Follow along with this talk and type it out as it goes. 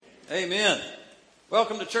Amen.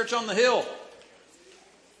 Welcome to Church on the Hill.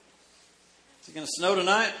 Is it going to snow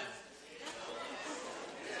tonight?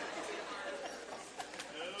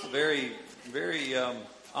 It's a very, very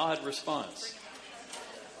odd response.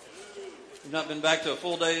 We've not been back to a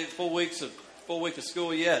full week of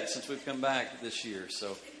school yet since we've come back this year.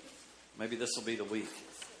 So maybe this will be the week.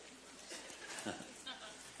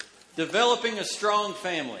 Developing a strong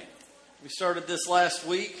family. We started this last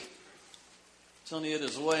week. I'm telling you, it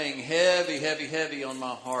is weighing heavy on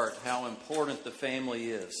my heart how important the family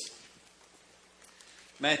is.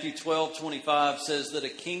 Matthew 12:25 says that a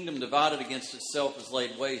kingdom divided against itself is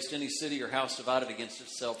laid waste. Any city or house divided against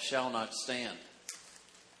itself shall not stand.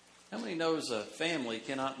 How many knows a family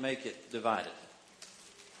cannot make it divided?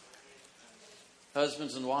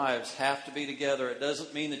 Husbands and wives have to be together. It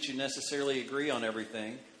doesn't mean that you necessarily agree on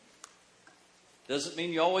everything. It doesn't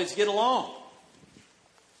mean you always get along.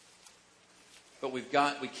 But we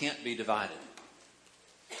can't be divided.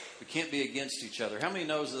 We can't be against each other. How many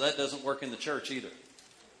knows that doesn't work in the church either?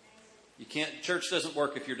 Church doesn't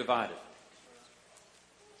work if you're divided.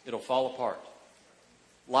 It'll fall apart.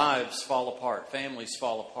 Lives fall apart. Families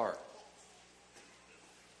fall apart.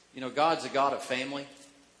 You know, God's a God of family.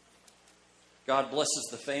 God blesses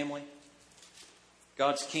the family.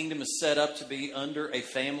 God's kingdom is set up to be under a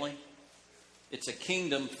family. It's a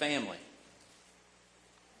kingdom family.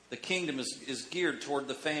 The kingdom is geared toward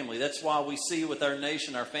the family. That's why we see with our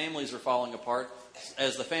nation, our families are falling apart.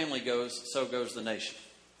 As the family goes, so goes the nation.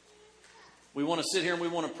 We want to sit here and we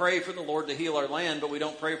want to pray for the Lord to heal our land, but we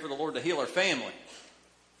don't pray for the Lord to heal our family.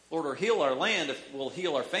 Lord will heal our land if we'll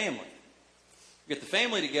heal our family. Get the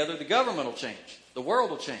family together, the government will change. The world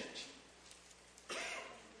will change.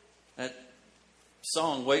 That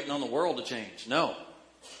song, Waiting on the World to Change. No.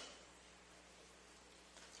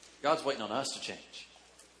 God's waiting on us to change.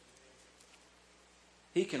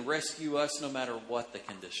 He can rescue us no matter what the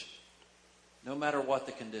condition. No matter what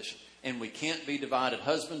the condition. And we can't be divided.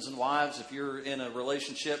 Husbands and wives, if you're in a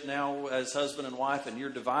relationship now as husband and wife and you're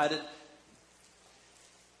divided,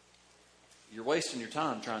 you're wasting your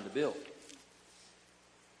time trying to build.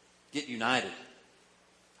 Get united.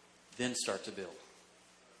 Then start to build.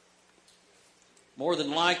 More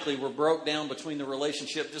than likely, we're broke down between the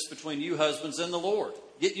relationship just between you husbands and the Lord.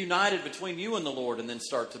 Get united between you and the Lord and then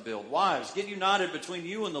start to build. Wives, get united between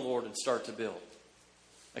you and the Lord and start to build.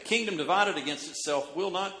 A kingdom divided against itself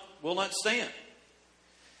will not stand.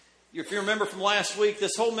 If you remember from last week,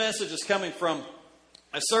 this whole message is coming from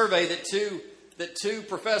a survey that two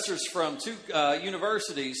professors from two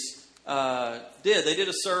universities did. They did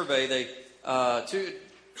a survey.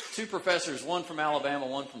 Two professors, one from Alabama,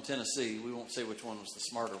 one from Tennessee. We won't say which one was the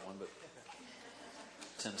smarter one, but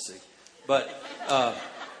Tennessee. But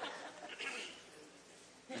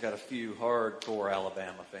we've got a few hardcore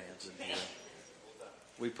Alabama fans in here.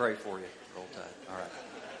 We pray for you. Roll Tide. All right.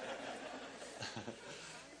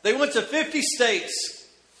 They went to 50 states.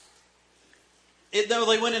 They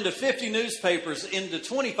went into 50 newspapers, into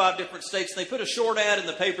 25 different states. And they put a short ad in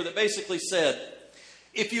the paper that basically said,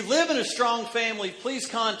 if you live in a strong family, please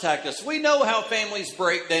contact us. We know how families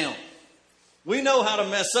break down. We know how to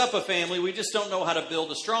mess up a family. We just don't know how to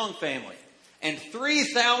build a strong family. And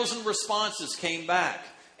 3,000 responses came back.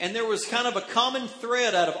 And there was kind of a common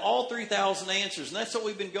thread out of all 3,000 answers. And that's what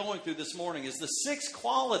we've been going through this morning, is the 6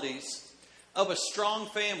 qualities of a strong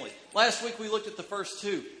family. Last week we looked at the first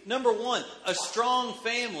 2. Number 1, a strong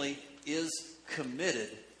family is committed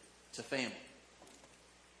to family.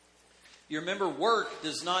 You remember, work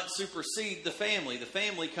does not supersede the family. The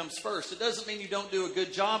family comes first. It doesn't mean you don't do a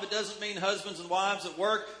good job. It doesn't mean husbands and wives at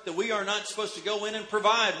work that we are not supposed to go in and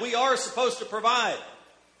provide. We are supposed to provide.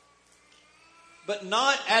 But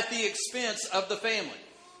not at the expense of the family.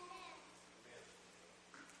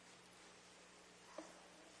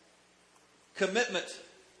 Commitment.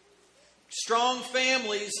 Strong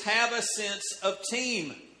families have a sense of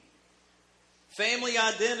team. Family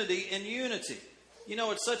identity and unity. You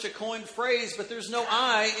know, it's such a coined phrase, but there's no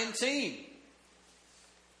I in team.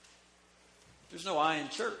 There's no I in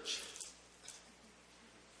church.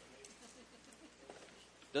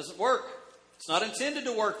 Doesn't work. It's not intended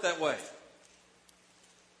to work that way.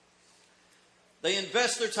 They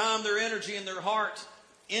invest their time, their energy, and their heart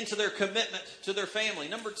into their commitment to their family.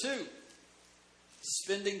 Number 2,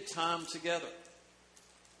 spending time together.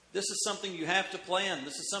 This is something you have to plan.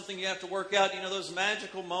 This is something you have to work out. You know, those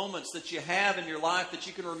magical moments that you have in your life that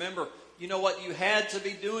you can remember. You know what? You had to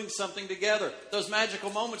be doing something together. Those magical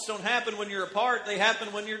moments don't happen when you're apart. They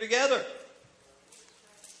happen when you're together.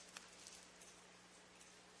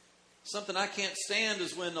 Something I can't stand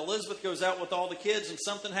is when Elizabeth goes out with all the kids and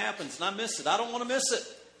something happens and I miss it. I don't want to miss it.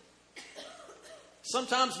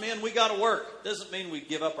 Sometimes, men, we got to work. Doesn't mean we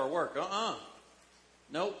give up our work.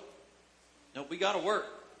 Nope. We got to work.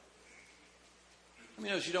 How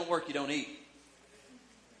many knows you don't work, you don't eat?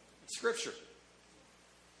 It's Scripture.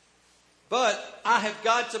 But I have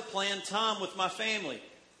got to plan time with my family.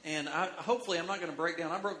 And hopefully I'm not going to break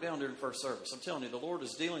down. I broke down during first service. I'm telling you, the Lord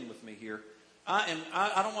is dealing with me here. I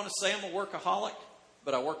don't want to say I'm a workaholic,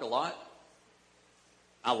 but I work a lot.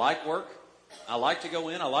 I like work. I like to go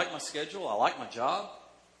in. I like my schedule. I like my job.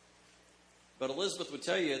 But Elizabeth would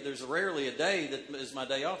tell you there's rarely a day that is my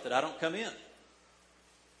day off that I don't come in.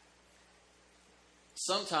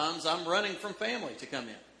 Sometimes I'm running from family to come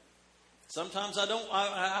in. Sometimes I don't.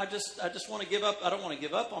 I just want to give up. I don't want to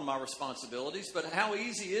give up on my responsibilities. But how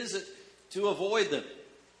easy is it to avoid them?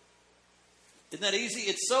 Isn't that easy?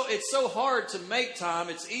 It's so hard to make time.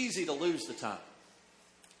 It's easy to lose the time.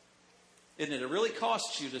 Isn't it? It really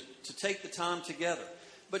costs you to take the time together.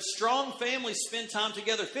 But strong families spend time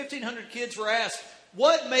together. 1,500 kids were asked,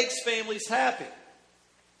 what makes families happy?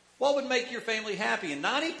 What would make your family happy? And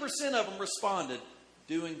 90% of them responded,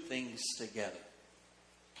 doing things together.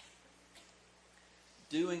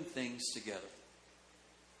 Doing things together.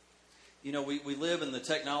 You know, we live in the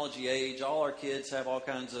technology age. All our kids have all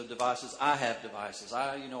kinds of devices. I have devices.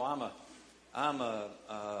 I'm a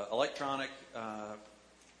electronic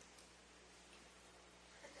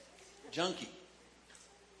junkie.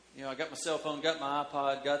 You know, I got my cell phone, got my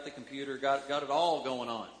iPod, got the computer, got it all going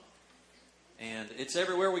on. And it's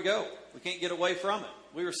everywhere we go. We can't get away from it.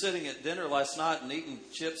 We were sitting at dinner last night and eating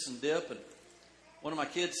chips and dip, and one of my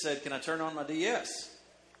kids said, "Can I turn on my DS?"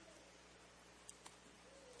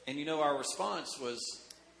 And you know, our response was,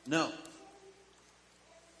 no.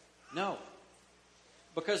 No.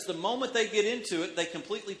 Because the moment they get into it, they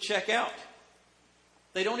completely check out.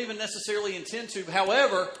 They don't even necessarily intend to.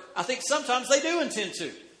 However, I think sometimes they do intend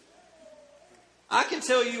to. I can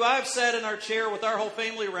tell you, I've sat in our chair with our whole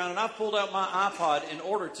family around and I've pulled out my iPod in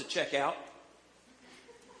order to check out.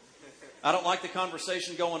 I don't like the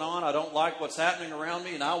conversation going on. I don't like what's happening around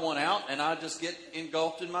me, and I want out, and I just get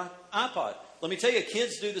engulfed in my iPod. Let me tell you,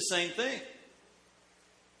 kids do the same thing.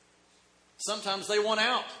 Sometimes they want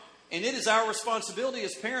out. And it is our responsibility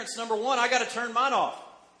as parents. Number one, I got to turn mine off.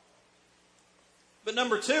 But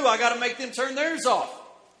number two, I got to make them turn theirs off.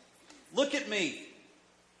 Look at me.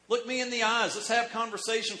 Look me in the eyes. Let's have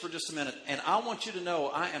conversation for just a minute. And I want you to know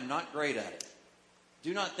I am not great at it.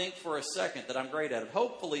 Do not think for a second that I'm great at it.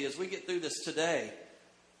 Hopefully, as we get through this today,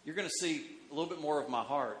 you're going to see a little bit more of my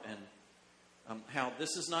heart and how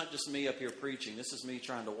this is not just me up here preaching. This is me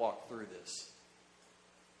trying to walk through this.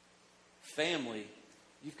 Family,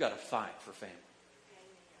 you've got to fight for family.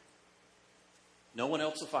 No one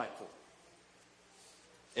else will fight for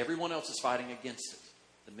it. Everyone else is fighting against it.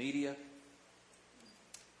 The media.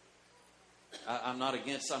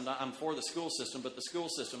 I'm for the school system, but the school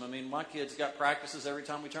system, I mean, my kids got practices every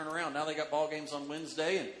time we turn around. Now they got ball games on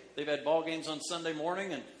Wednesday, and they've had ball games on Sunday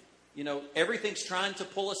morning, and, you know, everything's trying to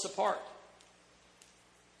pull us apart.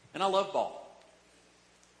 And I love ball.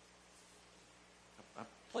 I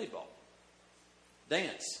played ball.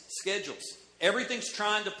 Dance, schedules. Everything's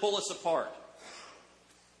trying to pull us apart.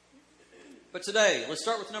 But today, let's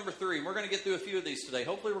start with number 3. And we're going to get through a few of these today.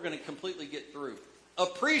 Hopefully we're going to completely get through.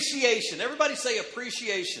 Appreciation. Everybody say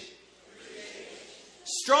appreciation.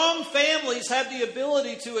 Strong families have the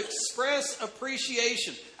ability to express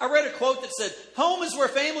appreciation. I read a quote that said, home is where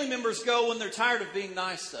family members go when they're tired of being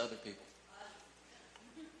nice to other people.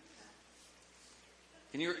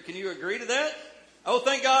 Can you agree to that? Oh,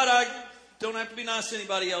 thank God I don't have to be nice to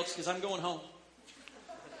anybody else because I'm going home.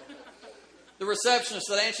 The receptionist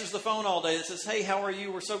that answers the phone all day that says, hey, how are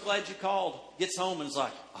you? We're so glad you called. Gets home and is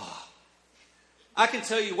like, I can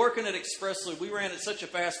tell you, working at Express Lube, we ran at such a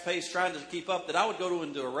fast pace trying to keep up that I would go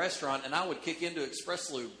into a restaurant and I would kick into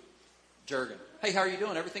Express Lube jargon. Hey, how are you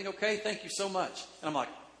doing? Everything okay? Thank you so much. And I'm like,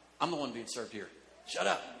 I'm the one being served here. Shut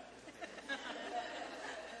up.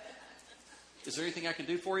 Is there anything I can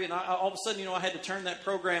do for you? And all of a sudden, I had to turn that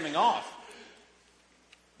programming off.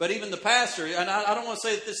 But even the pastor, and I don't want to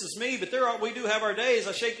say that this is me, but we do have our days.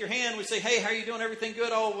 I shake your hand. We say, hey, how are you doing? Everything good?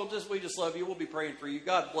 Oh, we just love you. We'll be praying for you.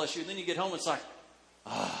 God bless you. And then you get home, it's like,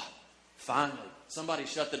 finally, somebody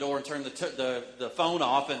shut the door and turned the phone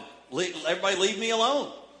off and everybody leave me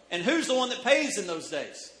alone. And who's the one that pays in those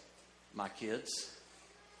days? My kids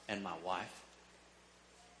and my wife.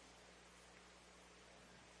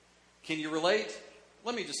 Can you relate?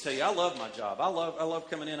 Let me just tell you, I love my job. I love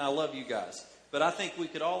coming in. I love you guys. But I think we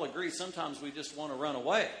could all agree sometimes we just want to run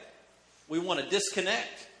away. We want to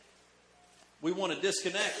disconnect.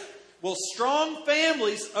 Well, strong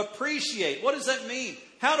families appreciate. What does that mean?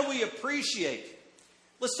 How do we appreciate?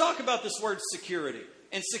 Let's talk about this word security.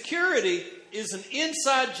 And security is an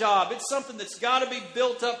inside job. It's something that's got to be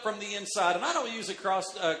built up from the inside. And I don't use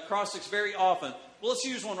acrostics very often. Well, let's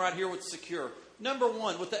use one right here with secure. Number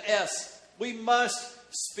one, with the S, we must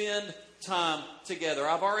spend time together.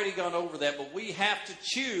 I've already gone over that, but we have to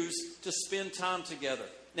choose to spend time together.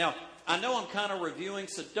 Now, I know I'm kind of reviewing,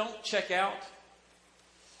 so don't check out.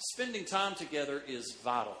 Spending time together is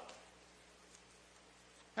vital.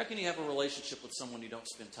 How can you have a relationship with someone you don't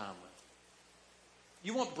spend time with?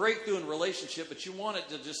 You want breakthrough in a relationship, but you want it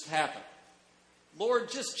to just happen. Lord,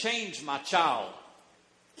 just change my child.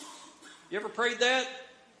 You ever prayed that?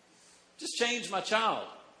 Just change my child.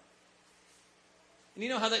 And you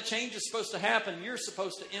know how that change is supposed to happen? You're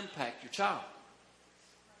supposed to impact your child.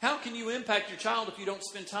 How can you impact your child if you don't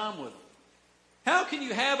spend time with them? How can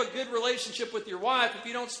you have a good relationship with your wife if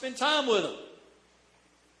you don't spend time with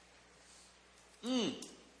them?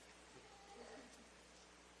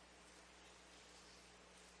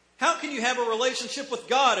 How can you have a relationship with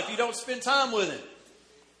God if you don't spend time with Him?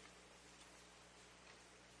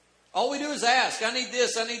 All we do is ask, I need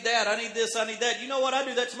this, I need that, I need this, I need that. You know what? I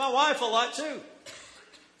do that to my wife a lot too.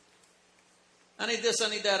 I need this, I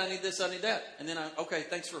need that, I need this, I need that. And then okay,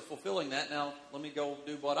 thanks for fulfilling that. Now let me go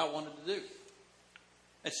do what I wanted to do.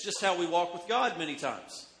 It's just how we walk with God many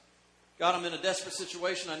times. God, I'm in a desperate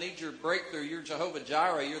situation. I need your breakthrough. You're Jehovah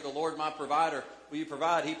Jireh. You're the Lord, my provider. Will you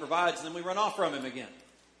provide? He provides. And then we run off from Him again.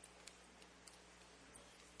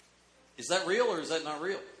 Is that real or is that not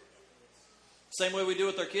real? Same way we do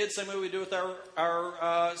with our kids, same way we do with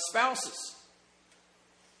our spouses.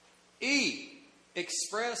 E,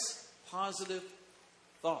 express positive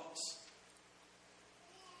thoughts.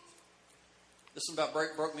 This one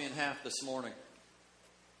about broke me in half this morning.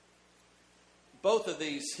 Both of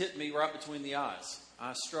these hit me right between the eyes.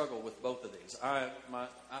 I struggle with both of these. I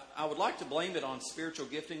would like to blame it on spiritual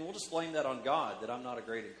gifting. We'll just blame that on God, that I'm not a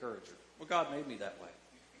great encourager. Well, God made me that way.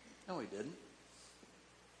 No, He didn't.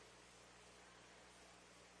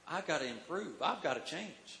 I've got to improve. I've got to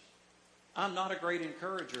change. I'm not a great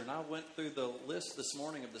encourager. And I went through the list this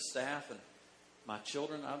morning of the staff and my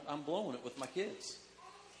children. I'm blowing it with my kids.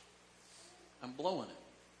 I'm blowing it.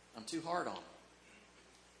 I'm too hard on them.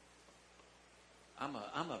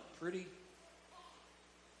 I'm a pretty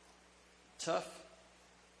tough.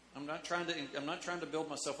 I'm not trying to build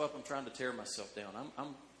myself up. I'm trying to tear myself down.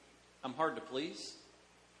 I'm hard to please.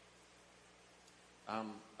 I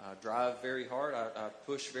drive very hard. I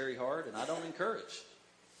push very hard, and I don't encourage.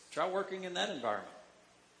 Try working in that environment.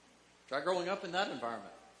 Try growing up in that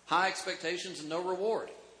environment. High expectations and no reward.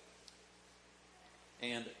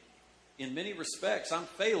 And in many respects, I'm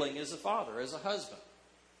failing as a father, as a husband.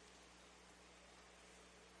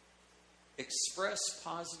 Express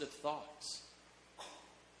positive thoughts.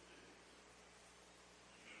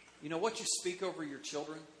 You know, what you speak over your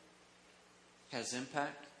children has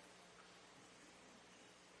impact.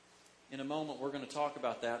 In a moment, we're going to talk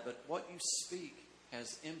about that, but what you speak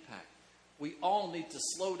has impact. We all need to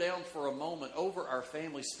slow down for a moment over our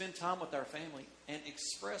family, spend time with our family, and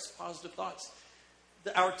express positive thoughts.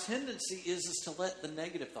 Our tendency is to let the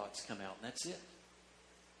negative thoughts come out, and that's it.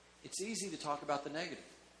 It's easy to talk about the negative.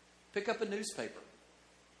 Pick up a newspaper.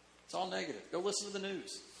 It's all negative. Go listen to the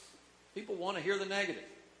news. People want to hear the negative.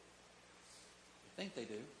 They think they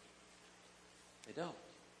do. They don't.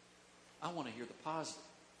 I want to hear the positive.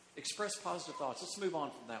 Express positive thoughts. Let's move on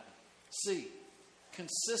from that one. C,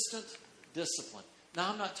 consistent discipline. Now,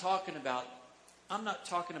 I'm not talking about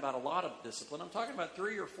a lot of discipline. I'm talking about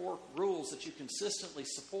 3 or 4 rules that you consistently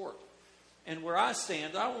support. And where I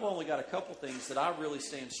stand, I've only got a couple things that I really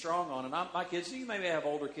stand strong on. And my kids, you may have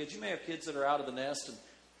older kids. You may have kids that are out of the nest and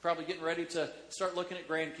probably getting ready to start looking at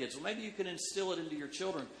grandkids. Well, maybe you can instill it into your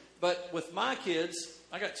children. But with my kids,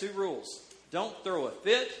 I got 2 rules. Don't throw a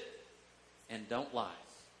fit and don't lie.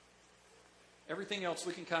 Everything else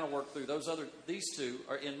we can kind of work through. These 2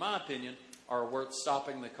 are, in my opinion, are worth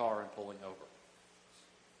stopping the car and pulling over.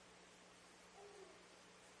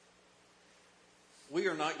 We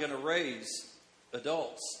are not going to raise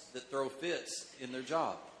adults that throw fits in their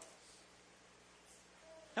job.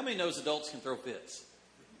 How many knows adults can throw fits?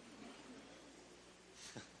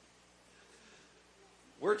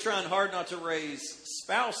 We're trying hard not to raise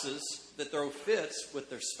spouses that throw fits with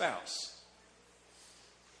their spouse.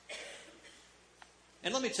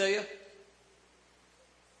 And let me tell you,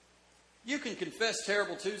 you can confess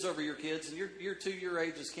terrible twos over your kids, and your 2-year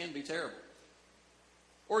ages can be terrible.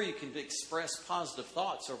 Or you can express positive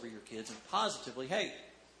thoughts over your kids and positively, hey,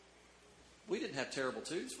 we didn't have terrible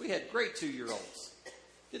twos. We had great 2-year-olds.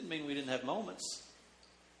 Didn't mean we didn't have moments.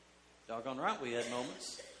 Doggone right we had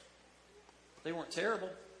moments. They weren't terrible.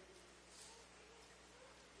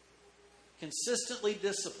 Consistently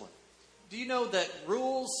disciplined. Do you know that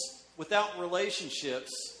rules without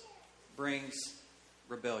relationships brings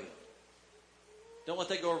rebellion? Don't let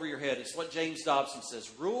that go over your head. It's what James Dobson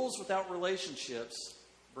says. Rules without relationships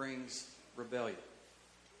brings rebellion.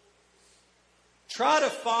 Try to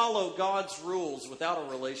follow God's rules without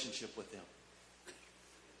a relationship with Him.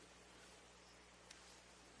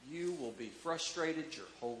 You will be frustrated your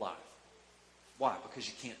whole life. Why? Because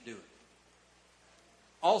you can't do it.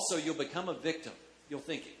 Also, you'll become a victim. You'll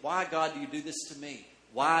think, why, God, do you do this to me?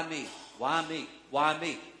 Why me? Why me? Why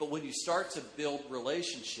me? But when you start to build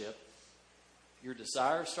relationship, your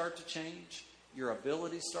desires start to change. Your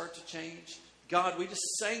abilities start to change. God, we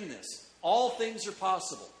just sang this. All things are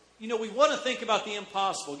possible. You know, we want to think about the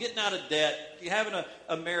impossible, getting out of debt, having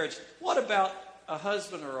a marriage. What about a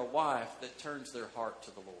husband or a wife that turns their heart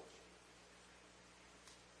to the Lord?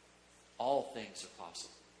 All things are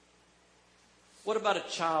possible. What about a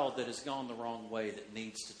child that has gone the wrong way that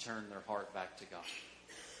needs to turn their heart back to God?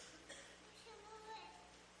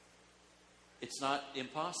 It's not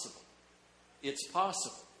impossible. It's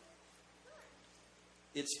possible.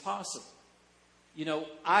 It's possible. You know,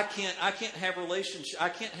 I can't have relationship. I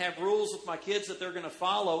can't have rules with my kids that they're going to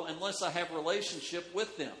follow unless I have relationship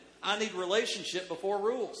with them. I need relationship before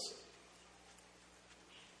rules.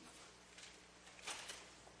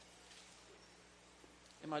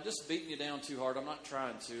 Am I just beating you down too hard? I'm not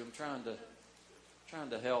trying to. I'm trying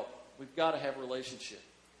to help. We've got to have relationship.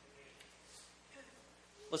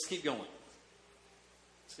 Let's keep going.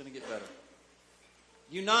 It's going to get better.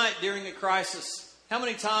 Unite during a crisis. How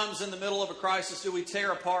many times in the middle of a crisis do we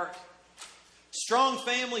tear apart? Strong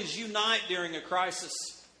families unite during a crisis.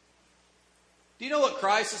 Do you know what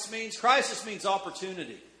crisis means? Crisis means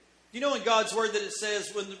opportunity. Do you know in God's Word that it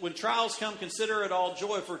says when trials come, consider it all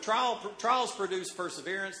joy? For trials produce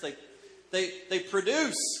perseverance. They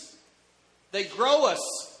produce. They grow us.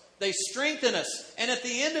 They strengthen us. And at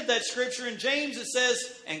the end of that scripture in James it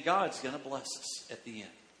says, and God's going to bless us at the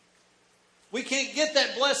end. We can't get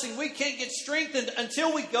that blessing. We can't get strengthened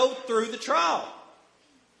until we go through the trial.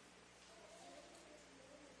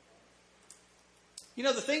 You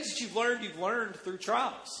know, the things that you've learned through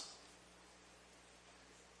trials.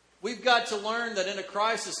 We've got to learn that in a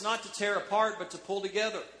crisis, not to tear apart, but to pull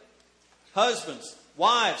together. Husbands,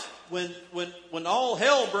 wives, when all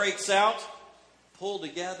hell breaks out, pull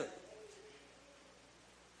together.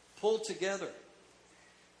 Pull together.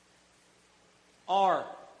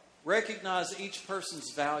 Recognize each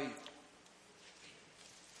person's value.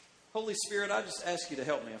 Holy Spirit, I just ask you to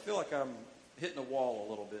help me. I feel like I'm hitting a wall a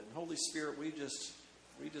little bit. And Holy Spirit, we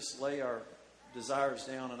just lay our desires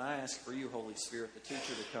down, and I ask for you, Holy Spirit, the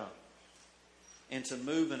teacher, to come and to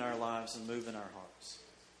move in our lives and move in our hearts.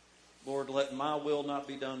 Lord, let my will not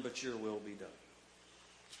be done, but your will be done.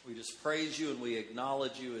 We just praise you and we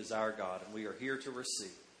acknowledge you as our God, and we are here to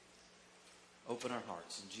receive. Open our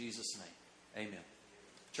hearts in Jesus' name. Amen.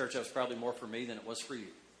 Church, that was probably more for me than it was for you.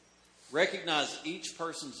 Recognize each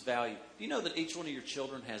person's value. Do you know that each one of your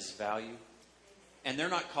children has value? And they're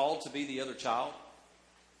not called to be the other child?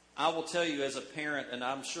 I will tell you as a parent, and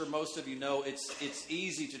I'm sure most of you know, it's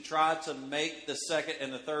easy to try to make the second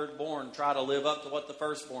and the third born try to live up to what the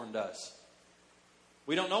firstborn does.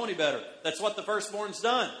 We don't know any better. That's what the firstborn's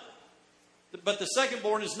done. But the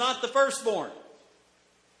secondborn is not the firstborn.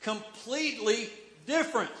 Completely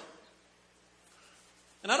different.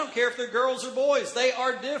 And I don't care if they're girls or boys. They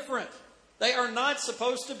are different. They are not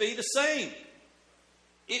supposed to be the same.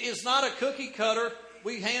 It is not a cookie cutter.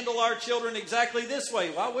 We handle our children exactly this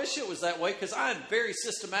way. Well, I wish it was that way because I am very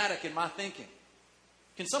systematic in my thinking.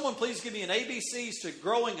 Can someone please give me an ABCs to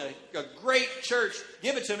growing a great church?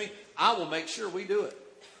 Give it to me. I will make sure we do it.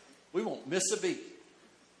 We won't miss a beat.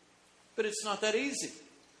 But it's not that easy.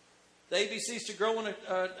 The ABCs to growing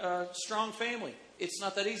a strong family. It's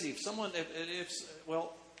not that easy.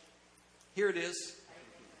 Well, here it is.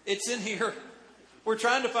 It's in here. We're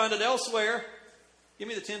trying to find it elsewhere. Give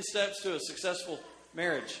me the 10 steps to a successful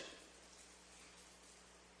marriage.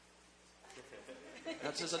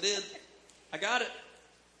 That says I did. I got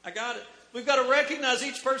it. We've got to recognize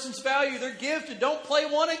each person's value. They're gifted. Don't play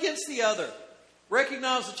one against the other.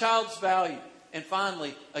 Recognize the child's value. And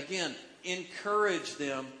finally, again, encourage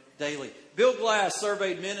them daily. Bill Glass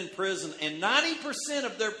surveyed men in prison, and 90%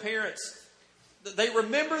 of their parents, they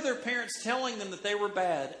remember their parents telling them that they were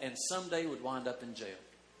bad and someday would wind up in jail.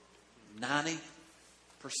 90%.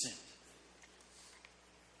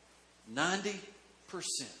 90%.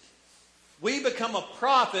 We become a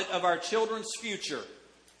prophet of our children's future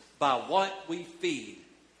by what we feed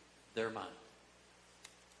their mind.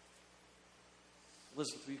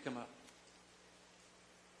 Elizabeth, will you come up?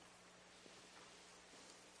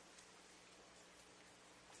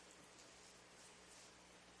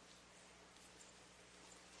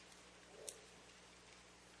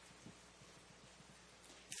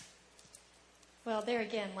 Well, there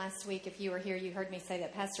again, last week, if you were here, you heard me say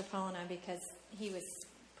that Pastor Paul and I, because he was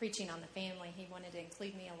preaching on the family, he wanted to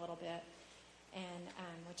include me a little bit, and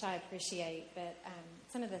which I appreciate. But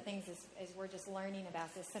some of the things as we're just learning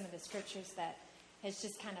about this, some of the scriptures that has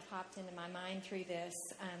just kind of popped into my mind through this,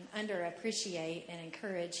 under appreciate and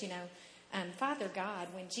encourage. Father God,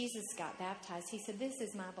 when Jesus got baptized, he said, "This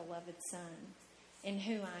is my beloved Son, in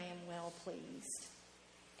whom I am well pleased."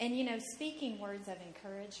 And, speaking words of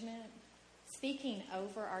encouragement, speaking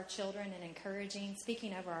over our children and encouraging,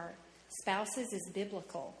 speaking over our spouses is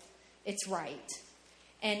biblical. It's right.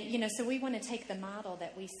 And, so we want to take the model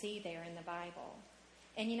that we see there in the Bible.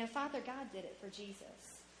 And, Father God did it for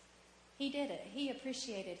Jesus. He did it. He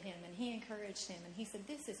appreciated him and he encouraged him. And he said,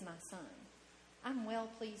 "This is my son. I'm well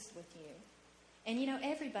pleased with you." And,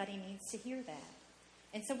 everybody needs to hear that.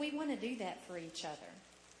 And so we want to do that for each other.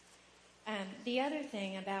 The other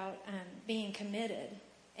thing about being committed,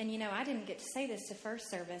 and, I didn't get to say this to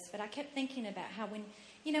first service, but I kept thinking about how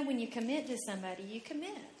when you commit to somebody, you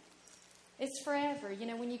commit. It's forever.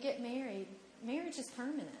 When you get married, marriage is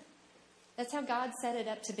permanent. That's how God set it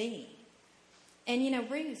up to be. And,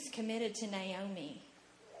 Ruth committed to Naomi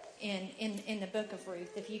in the book of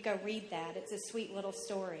Ruth. If you go read that, it's a sweet little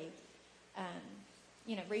story.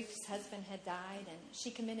 Ruth's husband had died, and she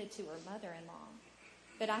committed to her mother-in-law.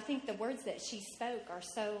 But I think the words that she spoke are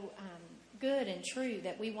so good and true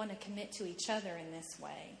that we want to commit to each other in this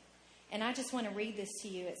way. And I just want to read this to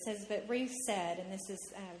you. It says, "But Ruth said," and this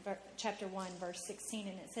is chapter 1, verse 16,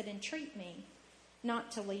 and it said, "Entreat me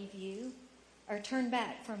not to leave you or turn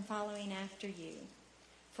back from following after you.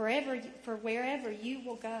 For wherever you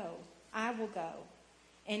will go, I will go.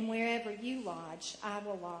 And wherever you lodge, I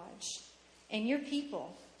will lodge. And your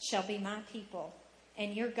people shall be my people,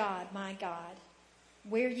 and your God my God.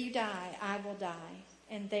 Where you die, I will die,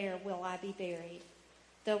 and there will I be buried.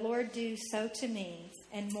 The Lord do so to me,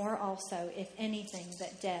 and more also, if anything,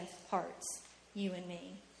 that death parts you and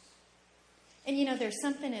me." And, there's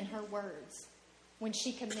something in her words when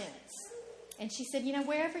she commits. And she said,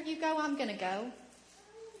 "Wherever you go, I'm going to go.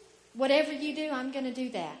 Whatever you do, I'm going to do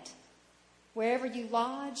that. Wherever you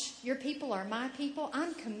lodge, your people are my people.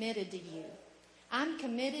 I'm committed to you. I'm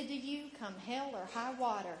committed to you. Come hell or high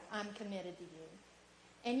water, I'm committed to you."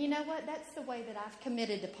 And you know what? That's the way that I've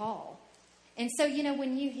committed to Paul. And so,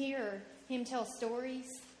 when you hear him tell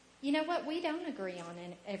stories, you know what? We don't agree on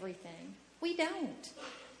everything. We don't.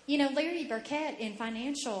 Larry Burkett in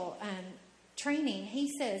financial training,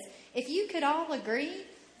 he says, if you could all agree,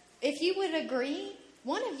 if you would agree,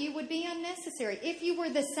 one of you would be unnecessary. If you were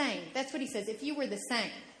the same. That's what he says. If you were the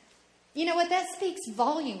same. You know what? That speaks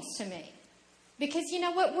volumes to me. Because you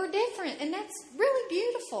know what? We're different. And that's really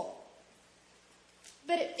beautiful.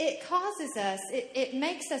 But it causes us, it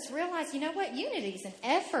makes us realize, you know what? Unity is an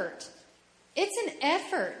effort. It's an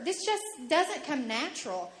effort. This just doesn't come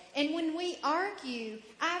natural. And when we argue,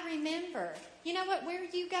 I remember, you know what? Where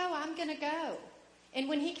you go, I'm going to go. And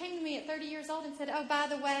when he came to me at 30 years old and said, "Oh, by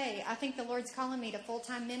the way, I think the Lord's calling me to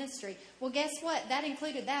full-time ministry." Well, guess what? That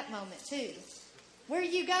included that moment too. Where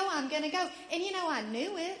you go, I'm going to go. And I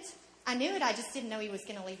knew it. I just didn't know he was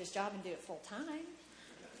going to leave his job and do it full-time.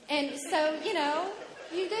 And so,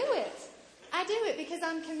 you do it. I do it because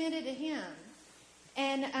I'm committed to him.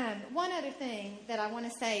 And one other thing that I want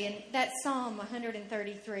to say, and that's Psalm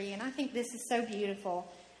 133, and I think this is so beautiful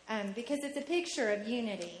because it's a picture of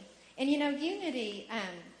unity. And, unity,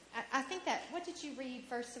 I think that, what did you read,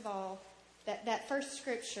 first of all, that first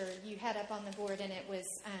scripture you had up on the board, and it was,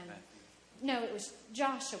 it was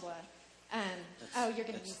Joshua. You're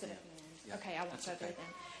going to use it at the end. Yeah, okay, I won't go there okay.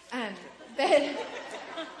 then.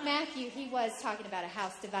 But Matthew, he was talking about a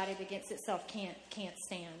house divided against itself can't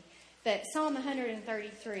stand. But Psalm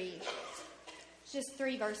 133, just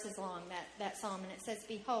 3 verses long, that psalm, and it says,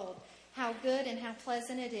 "Behold, how good and how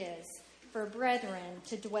pleasant it is for brethren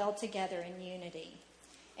to dwell together in unity."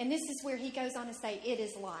 And this is where he goes on to say, it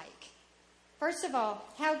is like. First of all,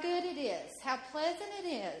 how good it is, how pleasant it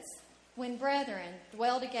is when brethren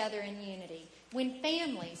dwell together in unity, when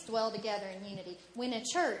families dwell together in unity, when a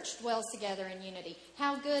church dwells together in unity.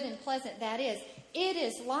 How good and pleasant that is. It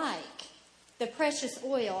is like the precious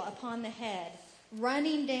oil upon the head,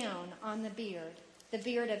 running down on the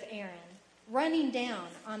beard of Aaron, running down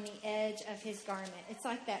on the edge of his garment. It's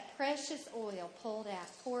like that precious oil poured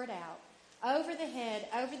out over the head,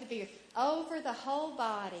 over the beard, over the whole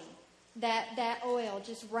body, that oil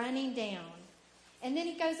just running down. And then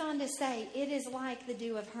he goes on to say, it is like the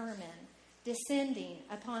dew of Hermon descending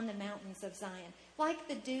upon the mountains of Zion. Like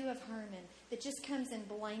the dew of Hermon that just comes in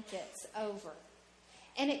blankets over.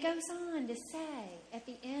 And it goes on to say at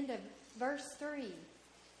the end of verse 3,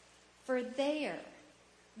 for there,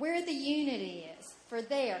 where the unity is, for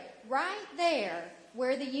there, right there,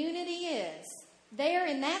 where the unity is, there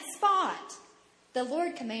in that spot, the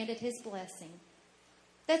Lord commanded his blessing.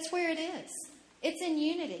 That's where it is. It's in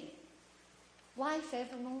unity. Life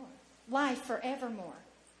evermore. Life forevermore.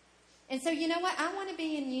 And so you know what? I want to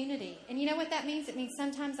be in unity. And you know what that means? It means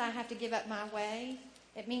sometimes I have to give up my way.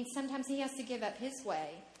 It means sometimes he has to give up his way.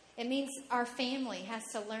 It means our family has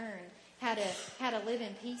to learn how to live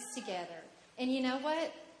in peace together. And you know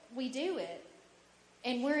what? We do it.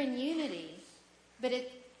 And we're in unity. But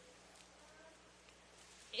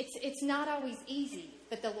it's not always easy,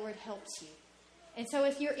 but the Lord helps you. And so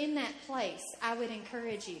if you're in that place, I would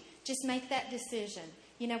encourage you, just make that decision.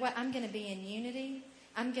 You know what? I'm going to be in unity.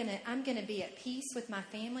 I'm going to be at peace with my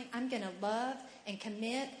family. I'm going to love and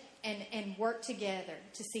commit and work together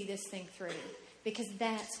to see this thing through. Because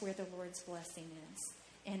that's where the Lord's blessing is.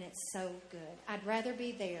 And it's so good. I'd rather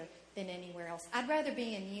be there than anywhere else. I'd rather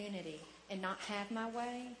be in unity and not have my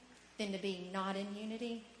way than to be not in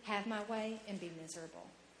unity, have my way, and be miserable.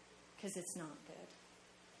 Because it's not good.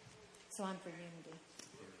 So I'm for unity.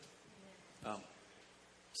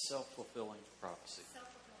 Self-fulfilling prophecy.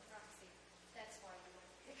 Self-fulfilling prophecy. That's why you want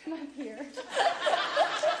to come up here.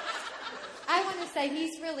 I want to say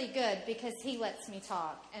he's really good because he lets me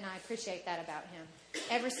talk, and I appreciate that about him.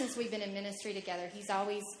 Ever since we've been in ministry together, he's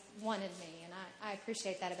always wanted me, and I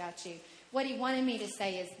appreciate that about you. What he wanted me to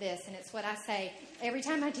say is this, and it's what I say every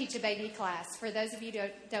time I teach a baby class. For those of you who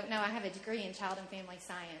don't know, I have a degree in child and family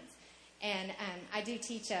science. And I do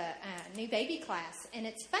teach a new baby class. And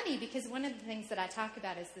it's funny because one of the things that I talk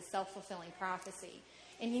about is the self-fulfilling prophecy.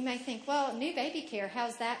 And you may think, well, new baby care,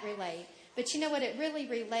 how's that relate? But you know what? It really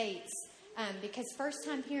relates because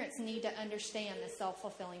first-time parents need to understand the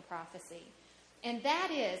self-fulfilling prophecy. And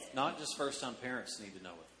that is... Not just first-time parents need to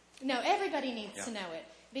know it. No, everybody needs to know it.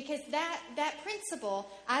 Because that principle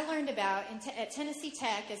I learned about at Tennessee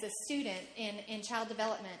Tech as a student in child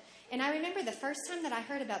development. And I remember the first time that I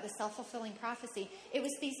heard about the self-fulfilling prophecy, it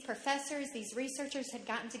was these professors, these researchers had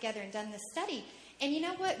gotten together and done this study. And you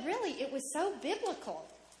know what? Really, it was so biblical.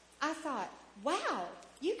 I thought, wow,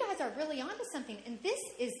 you guys are really onto something. And this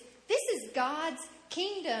is God's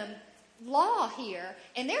kingdom law here.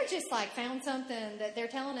 And they're just like found something that they're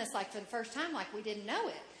telling us like for the first time, like we didn't know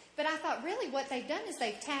it. But I thought really what they've done is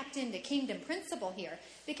they've tapped into kingdom principle here.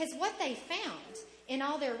 Because what they found in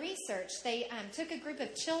all their research, they took a group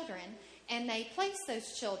of children and they placed those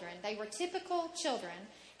children. They were typical children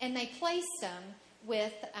and they placed them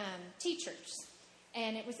with teachers.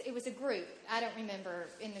 And it was a group. I don't remember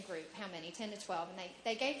in the group how many, 10 to 12. And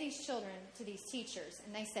they gave these children to these teachers.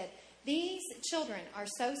 And they said, these children are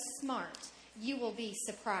so smart, you will be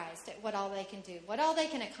surprised at what all they can do, what all they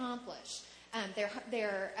can accomplish. They're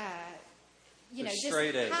just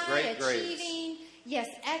straight A's, high great achieving. Grades. Yes,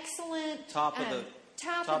 excellent. Top of the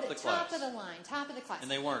class. Top of the line, top of the class. And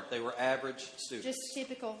they weren't. They were average students. Just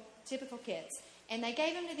typical kids. And they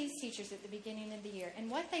gave them to these teachers at the beginning of the year.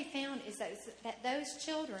 And what they found is that those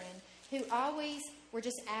children who always were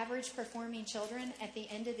just average performing children at the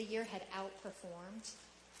end of the year had outperformed.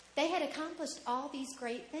 They had accomplished all these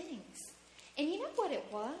great things. And you know what it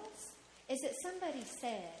was? Is that somebody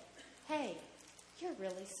said, hey, you're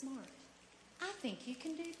really smart. I think you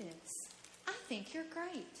can do this. I think you're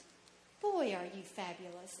great. Boy, are you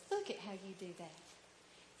fabulous. Look at how you do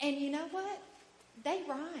that. And you know what? They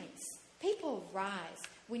rise. People rise.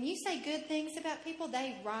 When you say good things about people,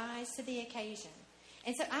 they rise to the occasion.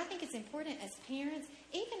 And so I think it's important as parents,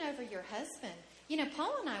 even over your husband. You know,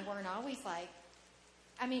 Paul and I weren't always like,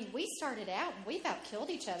 we started out and we about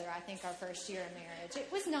killed each other, I think, our first year of marriage.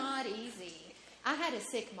 It was not easy. I had a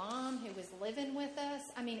sick mom who was living with us.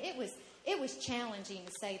 It was challenging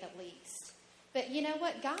to say the least. But you know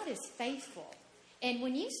what? God is faithful. And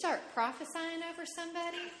when you start prophesying over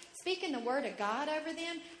somebody, speaking the word of God over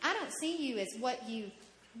them, I don't see you as what you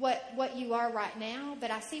are right now,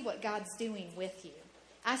 but I see what God's doing with you.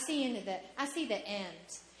 I see the end.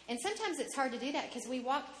 And sometimes it's hard to do that because we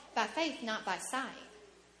walk by faith, not by sight.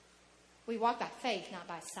 We walk by faith, not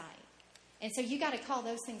by sight. And so you got to call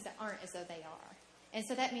those things that aren't as though they are. And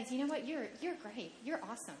so that means, you know what? You're great. You're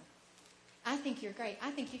awesome. I think you're great.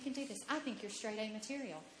 I think you can do this. I think you're straight A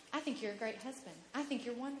material. I think you're a great husband. I think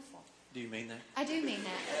you're wonderful. Do you mean that? I do mean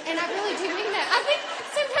that. And I really do mean that. I think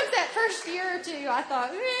sometimes that first year or two, I thought,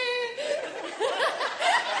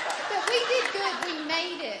 But we did good. We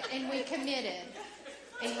made it and we committed.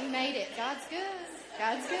 And we made it. God's good.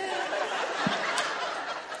 God's good.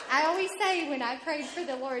 I always say when I prayed for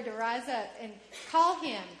the Lord to rise up and call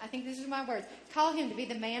him, I think these are my words, call him to be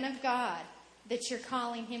the man of God that you're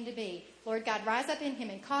calling him to be. Lord God, rise up in him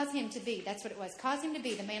and cause him to be. That's what it was. Cause him to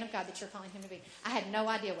be the man of God that you're calling him to be. I had no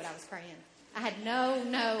idea what I was praying. I had no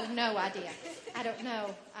idea. I don't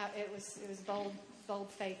know. It was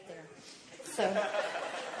bold faith there. So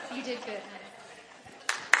you did good, honey.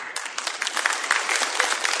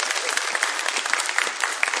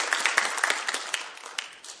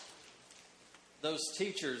 Those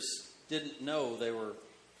teachers didn't know they were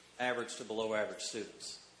average to below average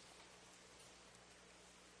students.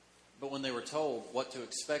 But when they were told what to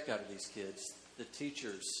expect out of these kids, the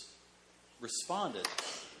teachers responded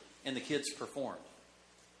and the kids performed.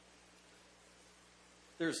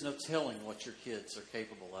 There's no telling what your kids are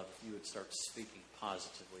capable of if you would start speaking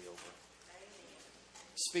positively over them.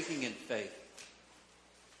 Speaking in faith.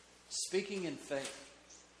 Speaking in faith.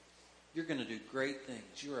 You're going to do great things.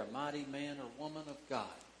 You're a mighty man or woman of God.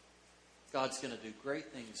 God's going to do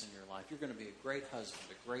great things in your life. You're going to be a great husband,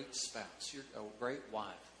 a great spouse. You're a great wife.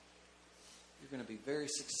 You're going to be very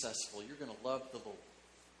successful. You're going to love the Lord.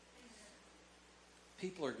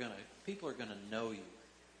 People are going to know you.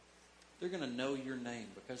 They're going to know your name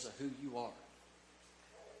because of who you are.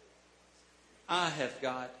 I have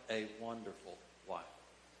got a wonderful wife.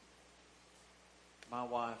 My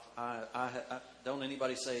wife, I don't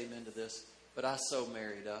anybody say amen to this, but I so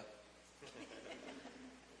married up.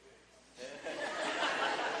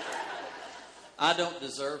 I don't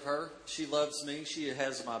deserve her. She loves me. She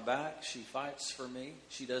has my back. She fights for me.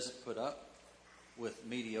 She doesn't put up with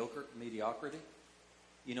mediocrity.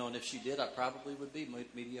 You know, and if she did, I probably would be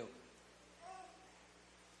mediocre.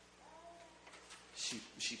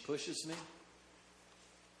 She pushes me.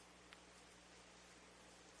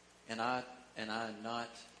 And I have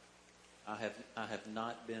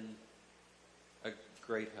not been a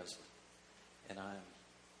great husband. And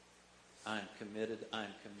I am committed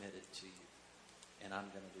to you. And I'm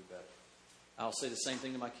going to do better. I'll say the same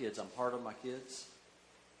thing to my kids. I'm hard on my kids,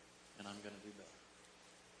 and I'm going to do better.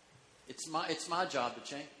 It's my job to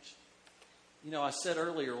change. You know, I said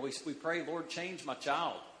earlier, we pray, Lord, change my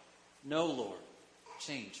child. No, Lord,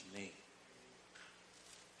 change me.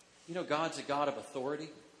 You know, God's a God of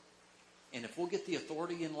authority. And if we'll get the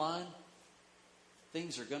authority in line,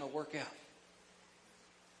 things are going to work out.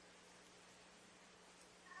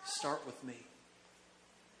 Start with me.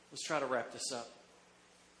 Let's try to wrap this up.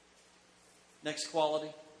 Next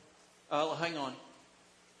quality. Hang on.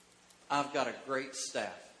 I've got a great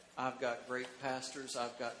staff. I've got great pastors.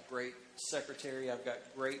 I've got great secretary. I've got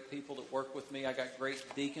great people that work with me. I got great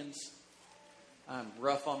deacons. I'm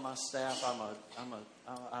rough on my staff.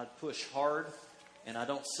 I push hard, and I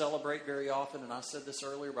don't celebrate very often. And I said this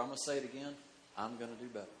earlier, but I'm going to say it again. I'm going to do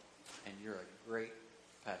better. And you're a great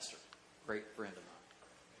pastor, great friend of mine.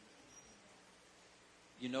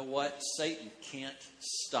 You know what? Satan can't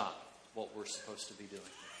stop what we're supposed to be doing.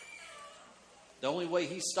 The only way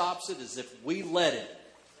he stops it is if we let him.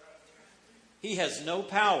 He has no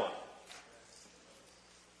power.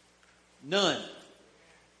 None.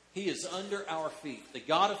 He is under our feet. The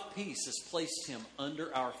God of peace has placed him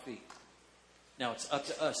under our feet. Now it's up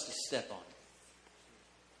to us to step on it.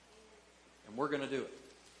 And we're going to do it.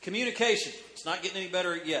 Communication. It's not getting any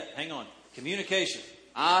better yet. Hang on. Communication.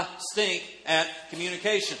 I stink at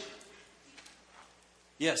communication.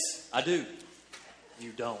 Yes, I do.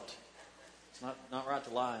 You don't. It's not right to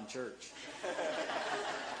lie in church.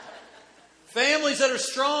 Families that are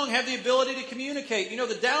strong have the ability to communicate. You know,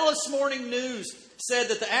 the Dallas Morning News said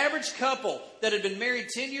that the average couple that had been married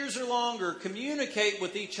 10 years or longer communicate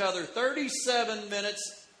with each other 37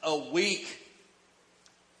 minutes a week.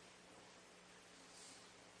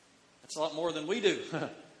 That's a lot more than we do.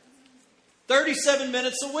 37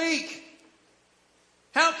 minutes a week.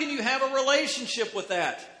 How can you have a relationship with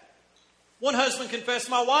that? One husband confessed,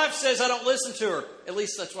 my wife says I don't listen to her. At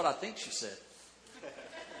least that's what I think she said.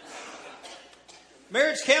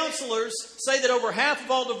 Marriage counselors say that over half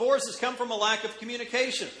of all divorces come from a lack of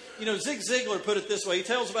communication. You know, Zig Ziglar put it this way. He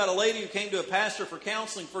tells about a lady who came to a pastor for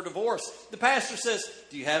counseling for divorce. The pastor says,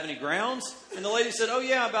 do you have any grounds? And the lady said, oh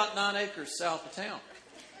yeah, about 9 acres south of town.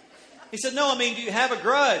 He said, no, I mean, do you have a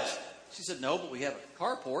grudge? She said, no, but we have a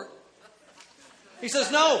carport. He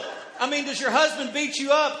says, no, I mean, does your husband beat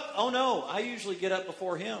you up? Oh no, I usually get up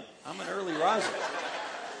before him. I'm an early riser.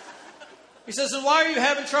 He says, and why are you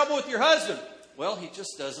having trouble with your husband? Well, he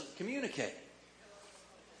just doesn't communicate.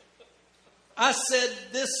 I said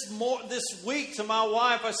this week to my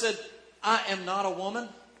wife, I said, I am not a woman.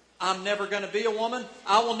 I'm never going to be a woman.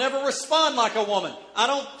 I will never respond like a woman. I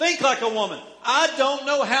don't think like a woman. I don't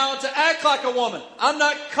know how to act like a woman. I'm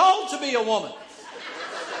not called to be a woman.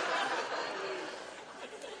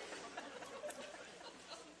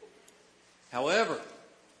 However,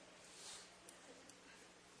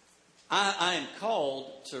 I am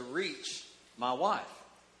called to reach my wife.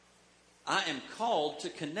 I am called to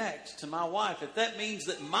connect to my wife. If that means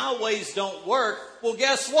that my ways don't work, well,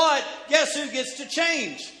 guess what? Guess who gets to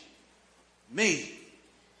change? Me.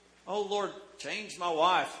 Oh, Lord, change my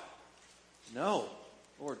wife. No,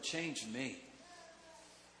 Lord, change me.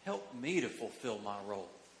 Help me to fulfill my role.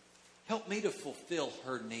 Help me to fulfill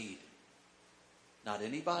her need. Not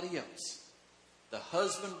anybody else. The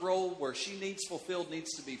husband role where she needs fulfilled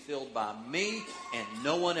needs to be filled by me and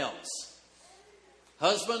no one else.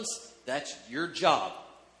 Husbands, that's your job.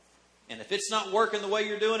 And if it's not working the way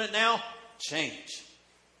you're doing it now, change.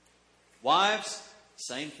 Wives,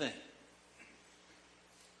 same thing.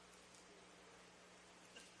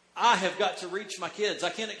 I have got to reach my kids. I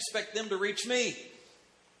can't expect them to reach me.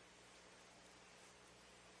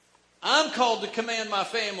 I'm called to command my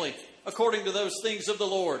family according to those things of the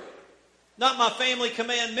Lord. Not my family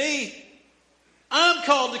command me. I'm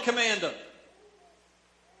called to command them.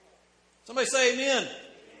 Somebody say amen.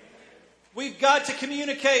 We've got to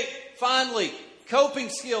communicate, finally. Coping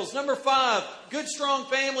skills. Number 5, good, strong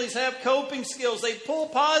families have coping skills. They pull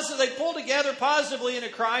together positively in a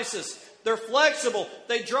crisis. They're flexible.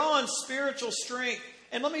 They draw on spiritual strength.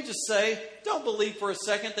 And let me just say, don't believe for a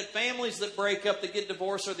second that families that break up, that get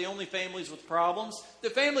divorced, are the only families with problems. The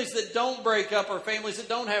families that don't break up are families that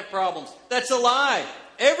don't have problems. That's a lie.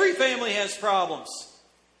 Every family has problems.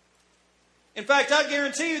 In fact, I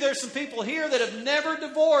guarantee you there's some people here that have never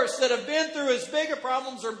divorced, that have been through as big a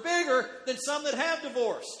problems or bigger than some that have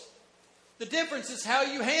divorced. The difference is how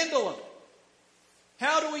you handle them.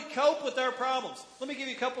 How do we cope with our problems? Let me give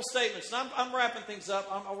you a couple statements. And I'm wrapping things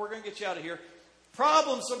up. We're going to get you out of here.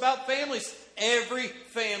 Problems about families. Every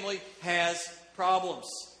family has problems.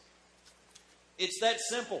 It's that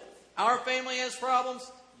simple. Our family has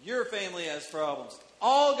problems. Your family has problems.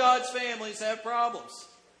 All God's families have problems.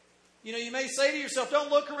 You know, you may say to yourself, don't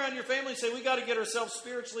look around your family and say, we got to get ourselves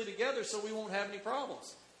spiritually together so we won't have any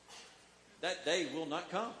problems. That day will not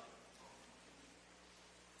come.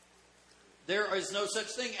 There is no such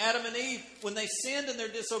thing. Adam and Eve, when they sinned in their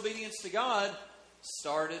disobedience to God,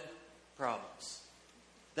 started problems.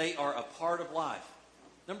 They are a part of life.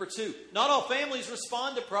 Number 2, not all families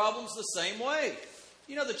respond to problems the same way.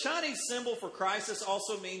 You know, the Chinese symbol for crisis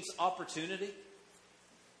also means opportunity.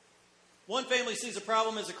 One family sees a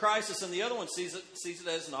problem as a crisis and the other one sees it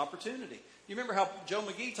as an opportunity. You remember how Joe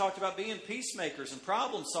McGee talked about being peacemakers and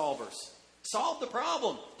problem solvers. Solve the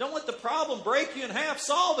problem. Don't let the problem break you in half.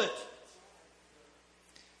 Solve it.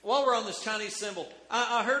 While we're on this Chinese symbol,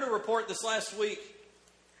 I heard a report this last week.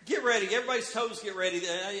 Get ready. Everybody's toes get ready.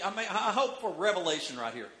 I hope for revelation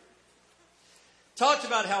right here. Talked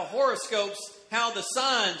about how horoscopes, how the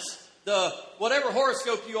signs, the whatever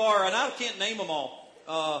horoscope you are, and I can't name them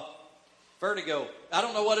all. Vertigo. I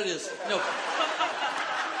don't know what it is. No.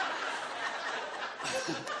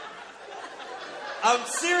 I'm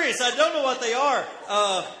serious. I don't know what they are.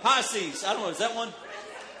 Pisces. I don't know. Is that one?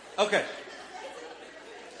 Okay.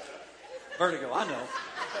 Vertigo. I know.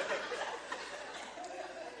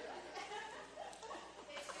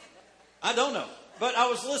 I don't know. But I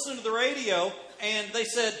was listening to the radio and they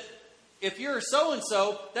said, if you're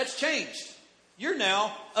so-and-so, that's changed. You're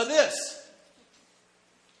now a this.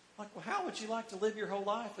 Like, well, how would you like to live your whole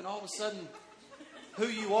life and all of a sudden who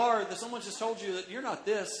you are, that someone just told you that you're not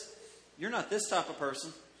this. You're not this type of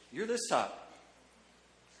person. You're this type.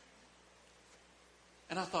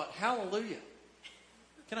 And I thought, hallelujah.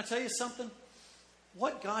 Can I tell you something?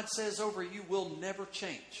 What God says over you will never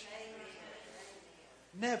change.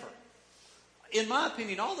 Never. In my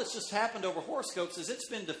opinion, all that's just happened over horoscopes is it's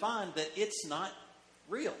been defined that it's not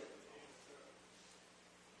real.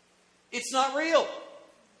 It's not real.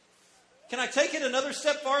 Can I take it another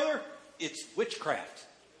step farther? It's witchcraft.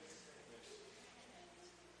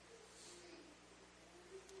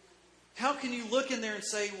 How can you look in there and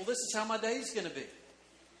say, well, this is how my day's going to be?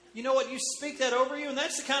 You know what? You speak that over you, and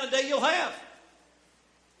that's the kind of day you'll have.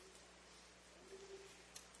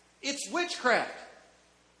 It's witchcraft.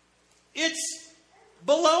 It's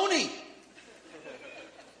baloney.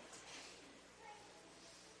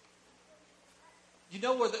 You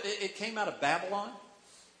know where it came out of Babylon?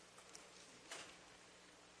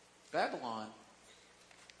 Babylon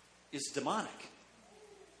is demonic.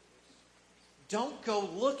 Don't go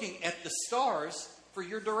looking at the stars for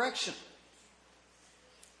your direction.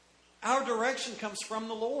 Our direction comes from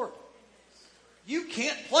the Lord. You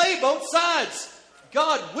can't play both sides.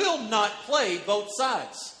 God will not play both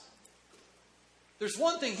sides. There's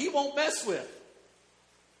one thing He won't mess with.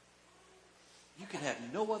 You can have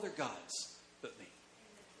no other gods but me.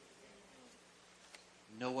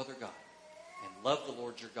 No other God. And love the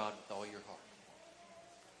Lord your God with all your heart.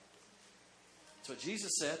 That's what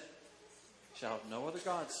Jesus said. Shall have no other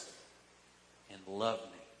gods and love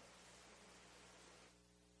me.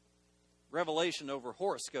 Revelation over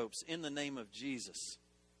horoscopes in the name of Jesus.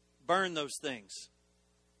 Burn those things.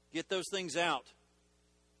 Get those things out.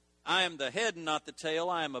 I am the head and not the tail.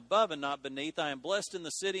 I am above and not beneath. I am blessed in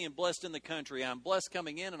the city and blessed in the country. I am blessed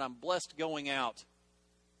coming in and I'm blessed going out.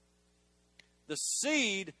 The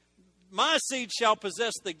seed, my seed shall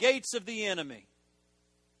possess the gates of the enemy.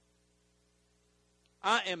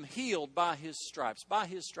 I am healed by His stripes. By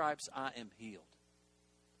His stripes I am healed.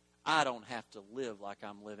 I don't have to live like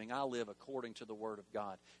I'm living. I live according to the Word of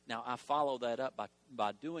God. Now, I follow that up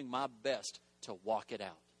by doing my best to walk it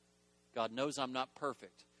out. God knows I'm not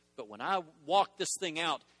perfect. But when I walk this thing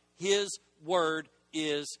out, His Word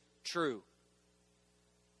is true.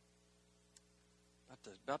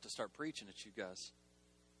 About to start preaching at you guys.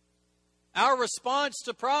 Our response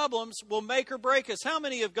to problems will make or break us. How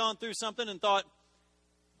many have gone through something and thought,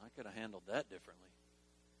 I could have handled that differently?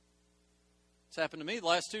 It's happened to me the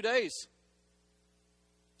last 2 days.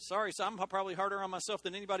 Sorry, so I'm probably harder on myself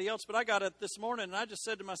than anybody else, but I got it this morning and I just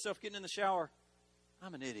said to myself, getting in the shower,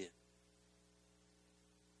 I'm an idiot.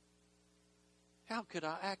 How could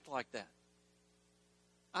I act like that?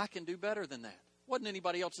 I can do better than that. Wasn't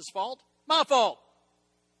anybody else's fault. My fault.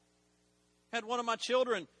 Had one of my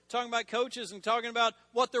children talking about coaches and talking about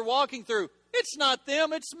what they're walking through. It's not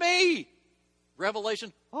them, it's me.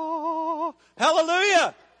 Revelation. Oh,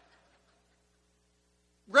 hallelujah.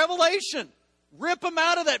 Revelation. Rip them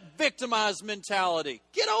out of that victimized mentality.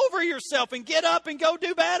 Get over yourself and get up and go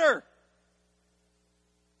do better.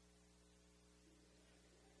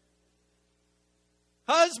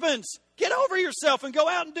 Husbands, get over yourself and go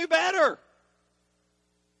out and do better.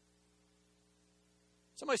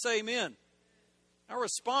 Somebody say amen. Our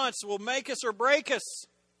response will make us or break us.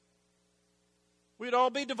 We'd all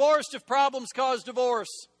be divorced if problems caused divorce.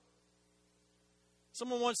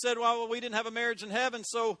 Someone once said, well, we didn't have a marriage in heaven,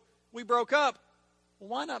 so we broke up. Well,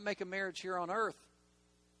 why not make a marriage here on earth?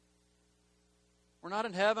 We're not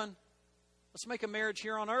in heaven. Let's make a marriage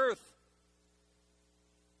here on earth.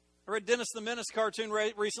 I read Dennis the Menace cartoon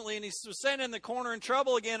recently, and he was standing in the corner in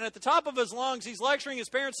trouble again. And at the top of his lungs, he's lecturing his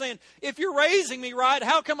parents saying, if you're raising me right,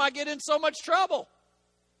 how come I get in so much trouble?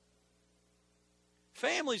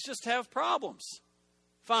 Families just have problems.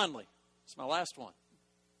 Finally, it's my last one.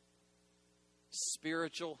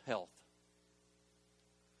 Spiritual health.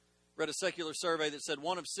 Read a secular survey that said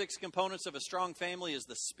one of 6 components of a strong family is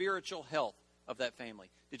the spiritual health of that family.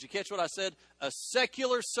 Did you catch what I said? A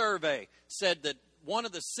secular survey said that one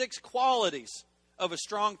of the 6 qualities of a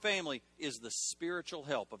strong family is the spiritual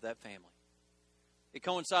health of that family. It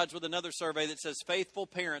coincides with another survey that says faithful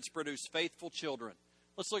parents produce faithful children.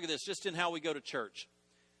 Let's look at this just in how we go to church.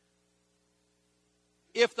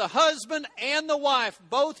 If the husband and the wife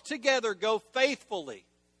both together go faithfully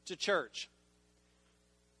to church,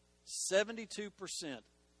 72%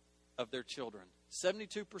 of their children,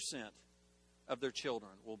 72% of their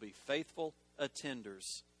children will be faithful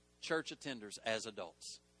attenders, church attenders as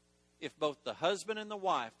adults. If both the husband and the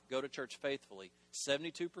wife go to church faithfully,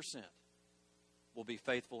 72% will be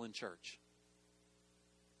faithful in church.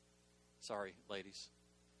 Sorry, ladies.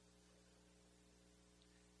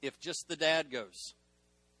 If just the dad goes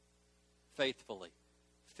faithfully,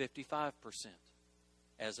 55%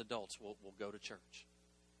 as adults will go to church.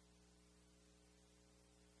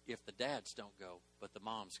 If the dads don't go, but the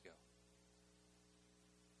moms go,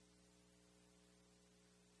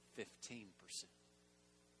 15%.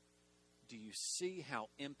 Do you see how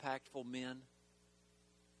impactful, men,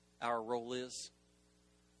 our role is?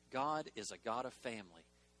 God is a God of family,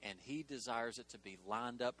 and He desires it to be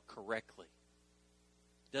lined up correctly.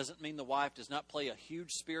 Doesn't mean the wife does not play a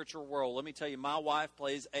huge spiritual role. Let me tell you, my wife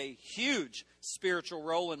plays a huge spiritual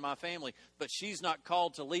role in my family, but she's not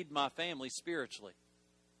called to lead my family spiritually.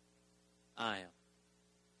 I am.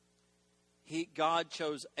 God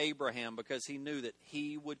chose Abraham because He knew that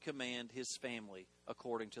he would command his family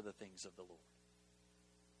according to the things of the Lord.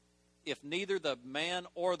 If neither the man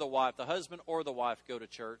or the wife, the husband or the wife, go to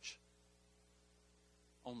church,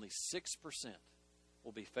 only 6%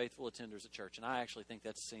 will be faithful attenders at church. And I actually think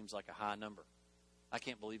that seems like a high number. I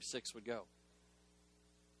can't believe 6 would go.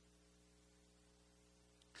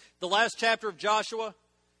 The last chapter of Joshua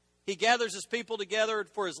He gathers his people together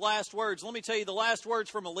for his last words. Let me tell you, the last words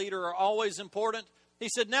from a leader are always important. He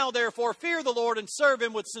said, "Now therefore fear the Lord and serve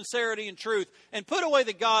him with sincerity and truth, and put away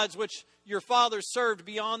the gods which your fathers served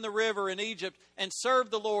beyond the river in Egypt, and serve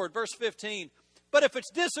the Lord." Verse 15, "But if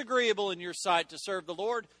it's disagreeable in your sight to serve the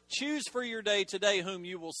Lord, choose for your day today whom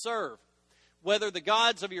you will serve. Whether the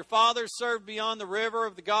gods of your fathers served beyond the river,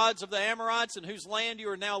 of the gods of the Amorites in whose land you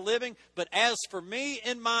are now living. But as for me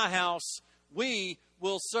and my house, we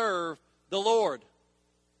will serve the Lord."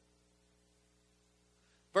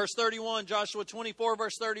 Verse 31, Joshua 24,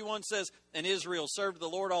 verse 31 says, "And Israel served the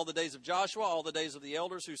Lord all the days of Joshua, all the days of the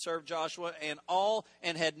elders who served Joshua,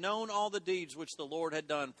 and had known all the deeds which the Lord had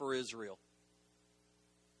done for Israel."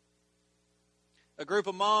 A group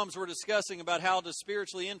of moms were discussing about how to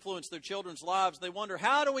spiritually influence their children's lives. They wonder,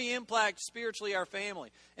 how do we impact spiritually our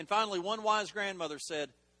family? And finally, one wise grandmother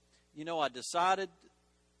said, I decided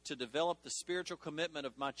to develop the spiritual commitment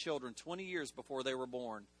of my children 20 years before they were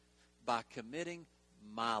born by committing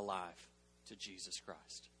my life to Jesus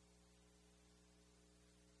Christ.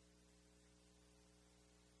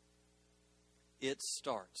 It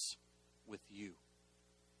starts with you.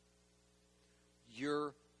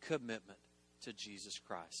 Your commitment to Jesus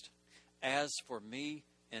Christ. As for me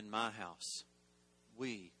and my house,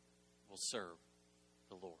 we will serve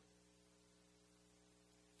the Lord.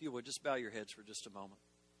 If you would, just bow your heads for just a moment.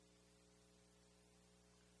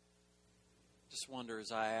 Just wonder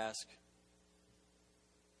as I ask,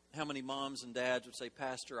 how many moms and dads would say,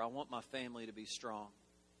 "Pastor, I want my family to be strong."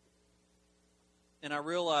 And I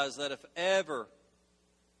realize that if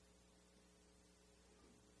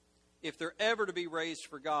they're ever to be raised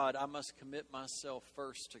for God, I must commit myself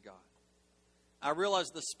first to God. I realize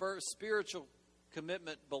the spiritual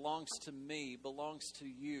commitment belongs to me, belongs to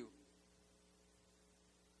you.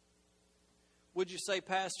 Would you say,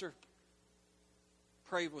 "Pastor,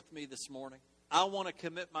 pray with me this morning. I want to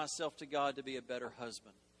commit myself to God to be a better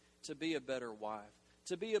husband, to be a better wife,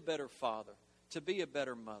 to be a better father, to be a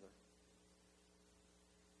better mother."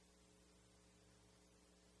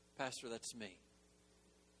 "Pastor, that's me.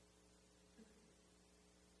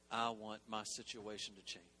 I want my situation to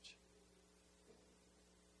change."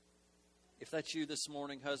 If that's you this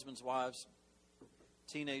morning, husbands, wives,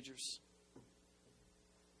 teenagers,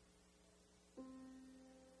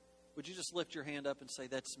 would you just lift your hand up and say,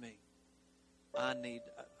 "That's me.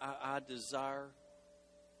 I desire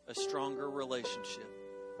a stronger relationship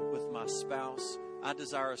with my spouse. I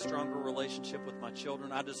desire a stronger relationship with my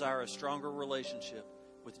children. I desire a stronger relationship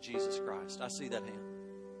with Jesus Christ." I see that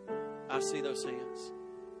hand. I see those hands.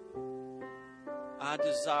 I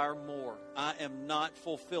desire more. I am not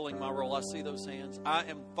fulfilling my role. I see those hands. I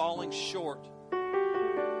am falling short.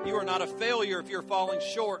 You are not a failure if you're falling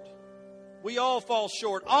short. We all fall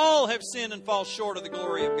short. All have sinned and fall short of the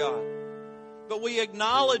glory of God. But we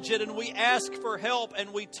acknowledge it and we ask for help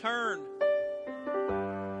and we turn.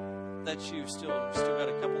 That's you. Still got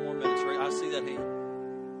a couple more minutes. Right? I see that hand.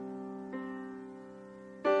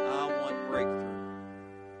 I want breakthrough.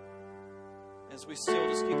 As we still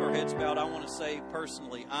just keep our heads bowed, I want to say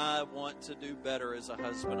personally, I want to do better as a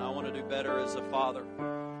husband. I want to do better as a father.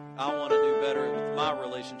 I want to do better with my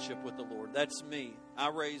relationship with the Lord. That's me. I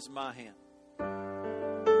raise my hand.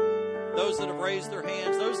 Those that have raised their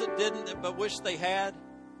hands, those that didn't but wish they had,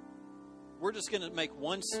 we're just going to make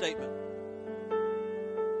one statement.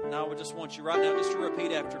 And I would just want you right now just to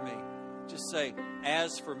repeat after me. Just say,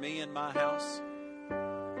 "As for me and my house,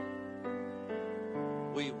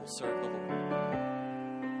 we will serve the Lord."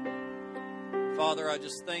 Father, I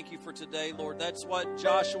just thank you for today, Lord. That's what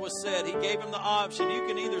Joshua said. He gave him the option. You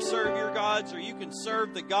can either serve your gods or you can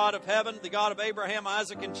serve the God of heaven, the God of Abraham,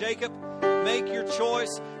 Isaac, and Jacob. Make your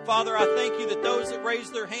choice. Father, I thank you that those that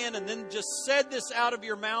raised their hand and then just said this out of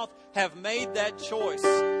your mouth have made that choice.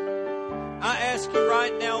 I ask you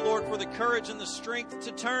right now, Lord, for the courage and the strength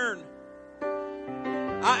to turn.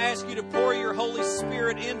 I ask you to pour your Holy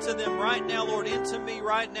Spirit into them right now, Lord, into me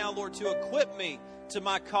right now, Lord, to equip me to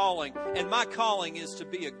my calling. And my calling is to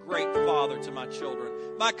be a great father to my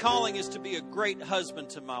children. My calling is to be a great husband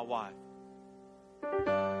to my wife.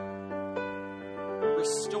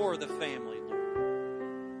 Restore the family,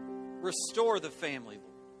 Lord. Restore the family,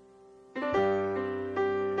 Lord.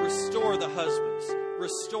 Restore the husbands.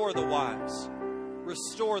 Restore the wives.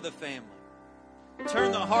 Restore the family.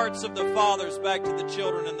 Turn the hearts of the fathers back to the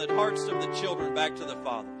children and the hearts of the children back to the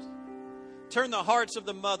fathers. Turn the hearts of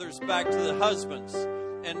the mothers back to the husbands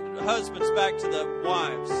and husbands back to the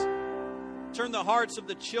wives. Turn the hearts of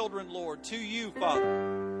the children, Lord, to you,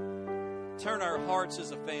 Father. Turn our hearts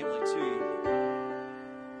as a family to you, Lord.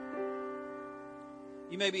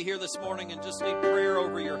 You may be here this morning and just need prayer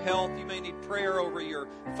over your health. You may need prayer over your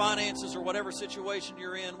finances or whatever situation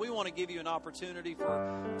you're in. We want to give you an opportunity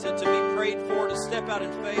to be prayed for, to step out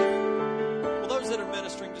in faith. Well, those that are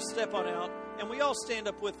ministering, just step on out. And we all stand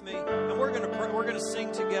up with me, and we're going to pray. We're going to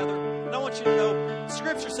sing together. And I want you to know,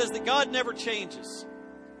 Scripture says that God never changes.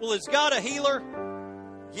 Well, is God a healer?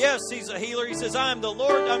 Yes, He's a healer. He says, I am the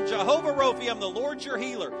Lord. I'm Jehovah Rophi. I'm the Lord your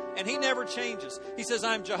healer. And He never changes. He says,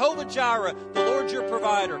 I'm Jehovah Jireh, the Lord your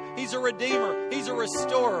provider. He's a redeemer. He's a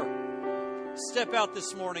restorer. Step out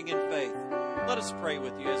this morning in faith. Let us pray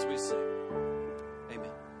with you as we sing.